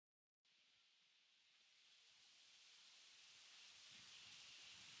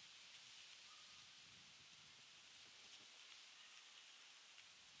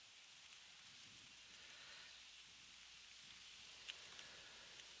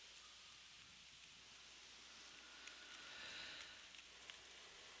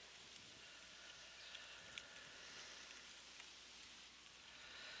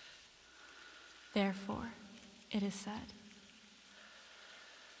Therefore, it is said,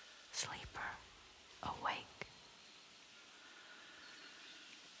 sleeper, awake.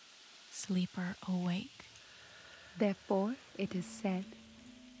 Sleeper, awake. Therefore, it is said,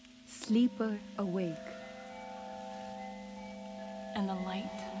 sleeper, awake. And the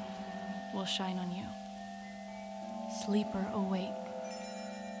light will shine on you. Sleeper, awake.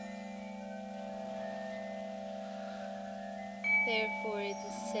 Therefore it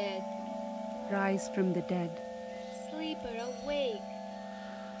is said, Rise from the dead. sleeper, awake.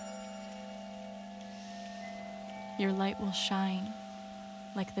 Your light will shine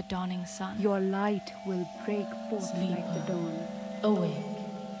like the dawning sun. Your light will break forth like the dawn. Awake.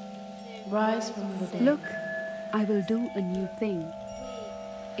 Rise from the dead. Look, I will do a new thing.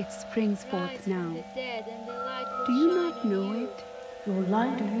 Awake. It springs Rise forth from now. the dead, and the light will Do you shine not on know you. it? Your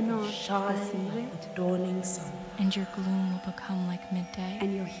light Do you will not shine perceive like it? the dawning sun. And your gloom will become like midday.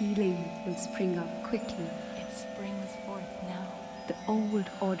 And your healing will spring up quickly. It springs forth now. The old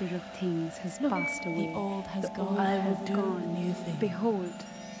order of things has passed away. The old has The gone. old I will has do gone. a new thing. Behold,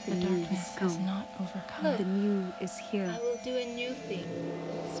 the The new darkness has has come. not overcome Look. The it. new is here. I will do a new thing.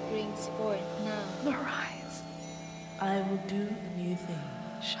 It springs forth now. Arise, I will do a new thing.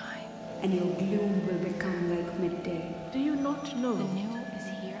 shine. And your gloom will become like midday. Do you not know? The new is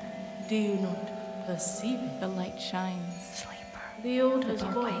here. Do you not perceive it? The light shines. Sleeper. The old The has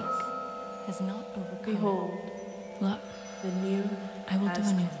darkness gone. has not overcome Behold, it. Look, the new I will do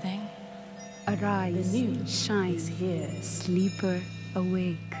has a new come. thing. Arise, The new shine, is here. sleeper,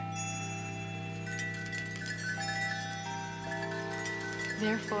 awake.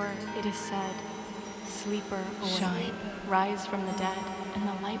 Therefore it is said, sleeper, awake. Rise from the dead, and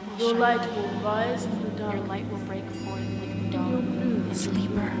the light will Your shine. light on will you. rise in the Your dark. light will break forth like the your dawn. gloom.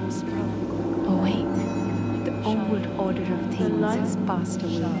 Sleeper, spring, awake. The old order of things light has passed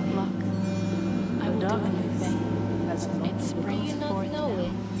away. shine. Look, I will do a new darkness thing. has not It Do springs you not forth know now.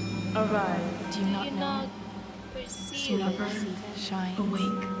 it? Arise, Do you Do not you know not it? perceive Sleeper, it? shine.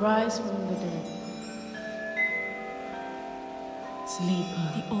 awake, rise from the dead. Sleeper,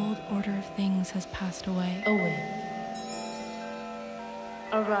 The old order of things has passed away. awake.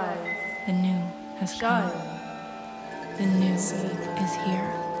 Arise, The new has shine, come. The new is here.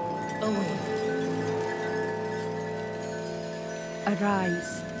 awake.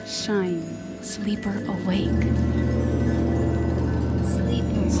 Arise, shine, Sleeper, awake.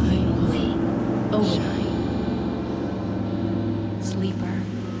 Sleeper, awake. Shine. Sleeper,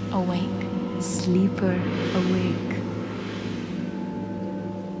 awake. sleeper, awake.